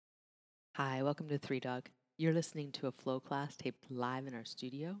Hi, welcome to Three Dog. You're listening to a flow class taped live in our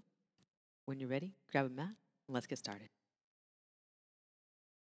studio. When you're ready, grab a mat and let's get started.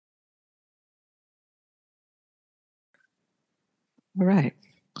 All right.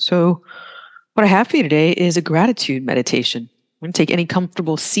 So, what I have for you today is a gratitude meditation. I'm going to take any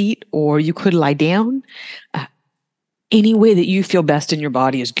comfortable seat, or you could lie down. Uh, any way that you feel best in your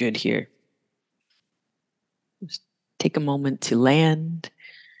body is good here. Just take a moment to land,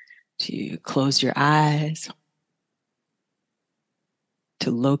 to close your eyes,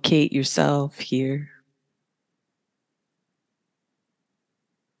 to locate yourself here.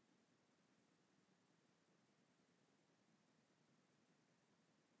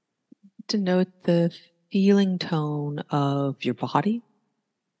 To note the feeling tone of your body.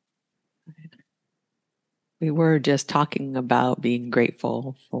 We were just talking about being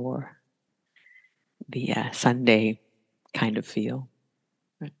grateful for the Sunday kind of feel.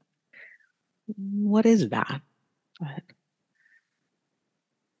 What is that?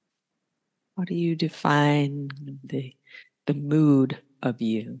 How do you define the mood of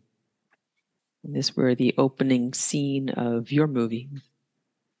you? And this were the opening scene of your movie.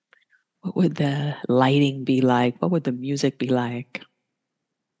 What would the lighting be like? What would the music be like?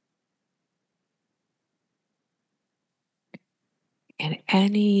 And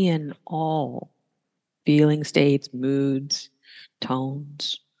any and all feeling states, moods,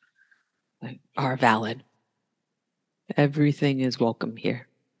 tones are valid. Everything is welcome here.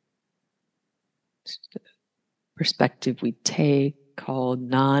 It's the perspective we take called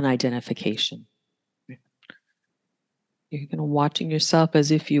non-identification. You're kind of watching yourself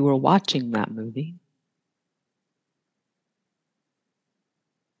as if you were watching that movie.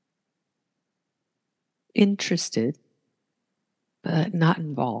 Interested, but not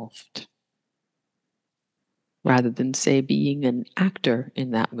involved. Rather than, say, being an actor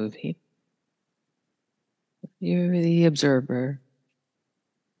in that movie, you're the observer.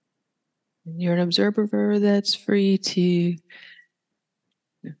 And you're an observer that's free to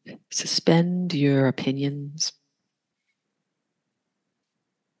suspend your opinions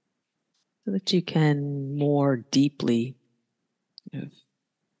so that you can more deeply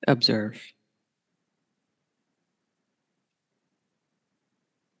observe.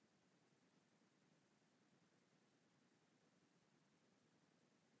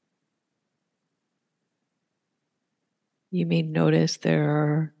 You may notice there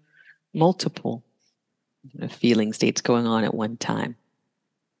are multiple feeling states going on at one time.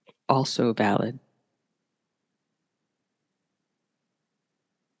 Also valid.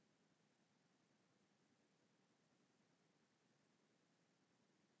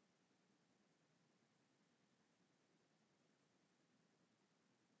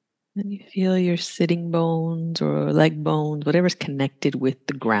 Then you feel your sitting bones or leg bones, whatever's connected with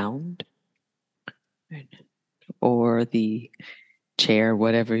the ground, right? Or the chair,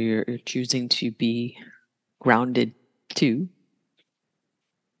 whatever you're choosing to be grounded to.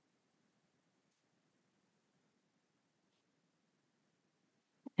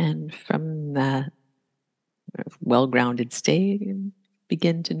 And from that well grounded state, you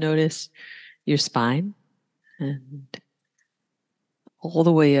begin to notice your spine and all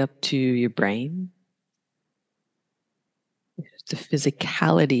the way up to your brain. The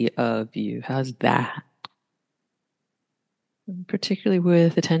physicality of you, how's that? And particularly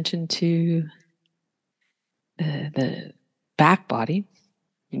with attention to the back body,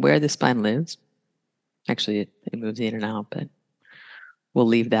 where the spine lives. Actually, it moves in and out, but we'll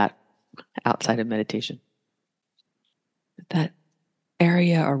leave that outside of meditation. That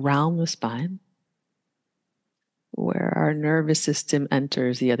area around the spine, where our nervous system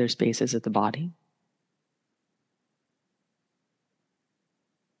enters the other spaces of the body.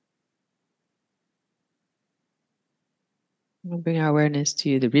 We'll bring our awareness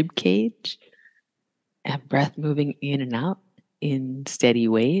to the rib cage and breath moving in and out in steady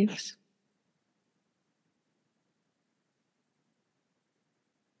waves.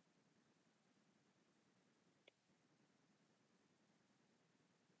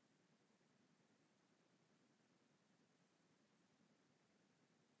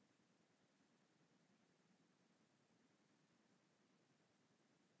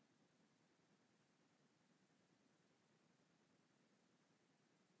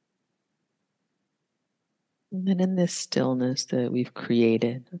 And then in this stillness that we've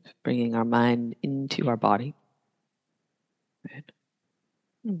created, bringing our mind into our body, right?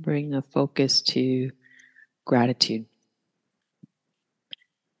 Bring a focus to gratitude.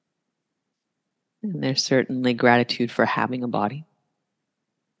 And there's certainly gratitude for having a body,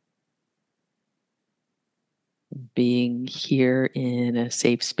 being here in a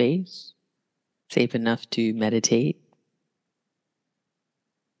safe space, safe enough to meditate.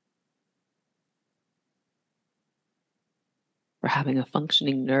 We're having a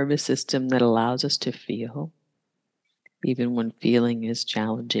functioning nervous system that allows us to feel, even when feeling is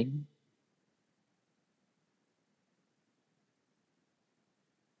challenging.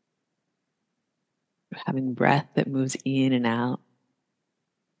 We're having breath that moves in and out,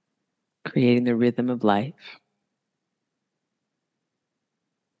 creating the rhythm of life.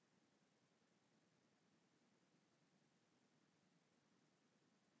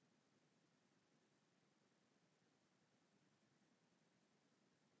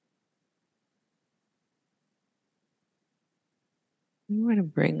 We want to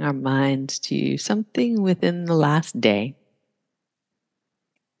bring our minds to something within the last day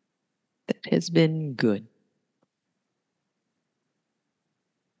that has been good.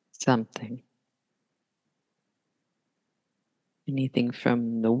 Something. Anything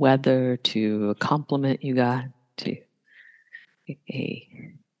from the weather to a compliment you got to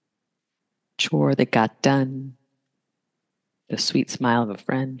a chore that got done, the sweet smile of a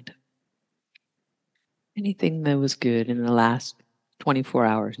friend. Anything that was good in the last 24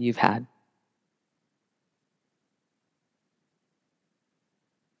 hours you've had.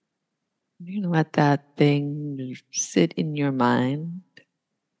 You know, let that thing sit in your mind,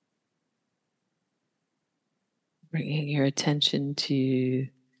 bringing your attention to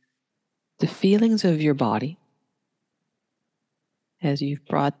the feelings of your body as you've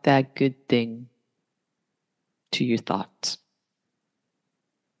brought that good thing to your thoughts.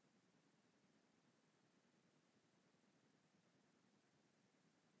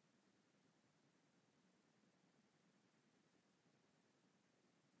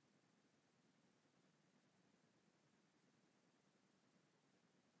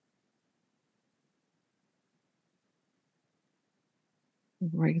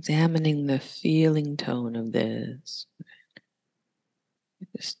 We're examining the feeling tone of this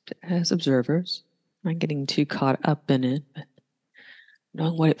just as observers, not getting too caught up in it, but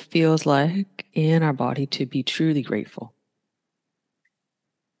knowing what it feels like in our body to be truly grateful.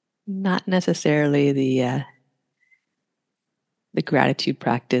 Not necessarily the gratitude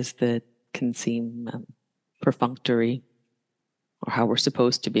practice that can seem perfunctory or how we're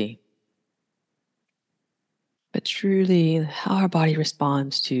supposed to be, but truly how our body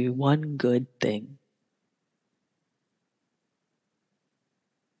responds to one good thing.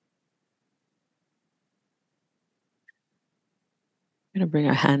 We're going to bring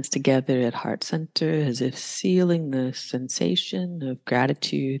our hands together at heart center as if sealing the sensation of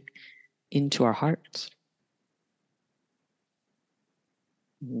gratitude into our hearts.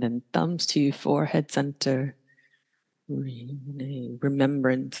 And then thumbs to forehead center, a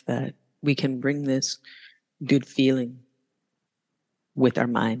remembrance that we can bring this good feeling with our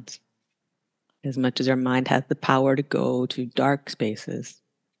minds. As much as our mind has the power to go to dark spaces,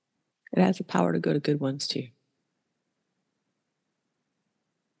 it has the power to go to good ones too.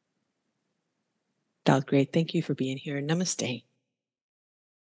 That was great. Thank you for being here. Namaste.